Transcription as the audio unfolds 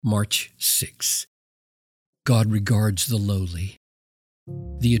March 6. God regards the lowly.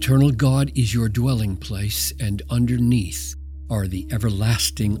 The eternal God is your dwelling place, and underneath are the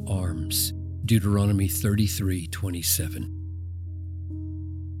everlasting arms. Deuteronomy 33:27.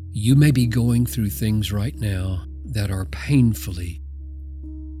 You may be going through things right now that are painfully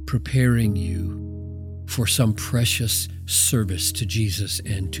preparing you for some precious service to Jesus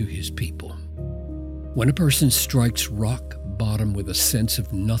and to his people. When a person strikes rock bottom with a sense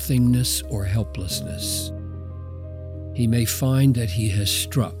of nothingness or helplessness, he may find that he has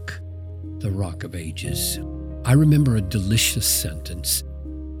struck the rock of ages. I remember a delicious sentence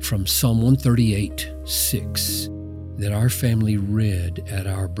from Psalm 138:6 that our family read at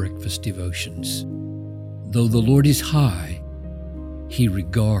our breakfast devotions. Though the Lord is high, he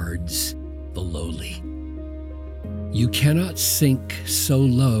regards the lowly. You cannot sink so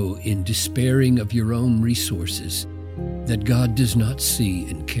low in despairing of your own resources that God does not see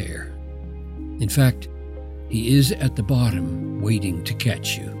and care. In fact, he is at the bottom waiting to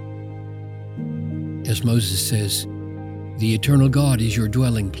catch you. As Moses says, the eternal God is your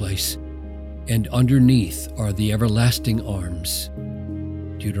dwelling place, and underneath are the everlasting arms.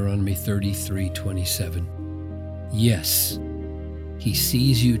 Deuteronomy 33:27. Yes, he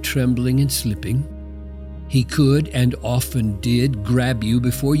sees you trembling and slipping. He could and often did grab you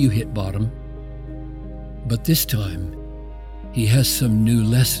before you hit bottom. But this time, he has some new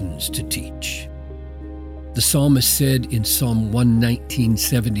lessons to teach. The psalmist said in Psalm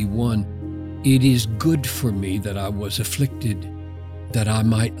 119:71, "It is good for me that I was afflicted, that I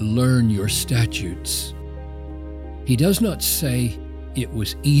might learn your statutes." He does not say it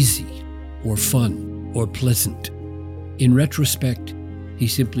was easy or fun or pleasant. In retrospect, he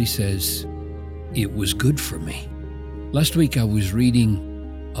simply says, "It was good for me." Last week I was reading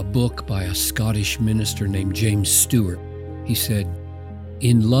a book by a Scottish minister named James Stewart. He said,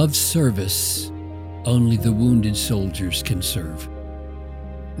 "In love's service, only the wounded soldiers can serve."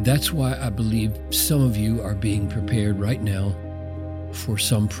 That's why I believe some of you are being prepared right now for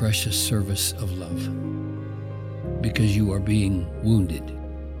some precious service of love, because you are being wounded.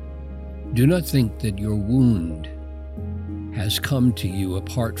 Do not think that your wound has come to you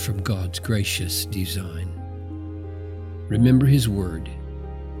apart from God's gracious design. Remember his word,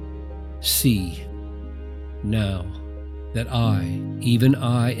 "See now that I, even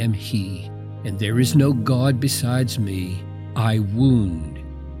I, am he, and there is no God besides me. I wound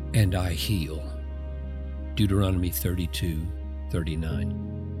and I heal." Deuteronomy 32:39.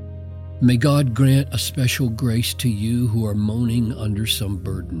 May God grant a special grace to you who are moaning under some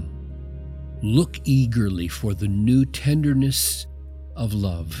burden. Look eagerly for the new tenderness of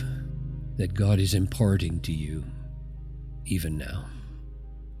love that God is imparting to you even now.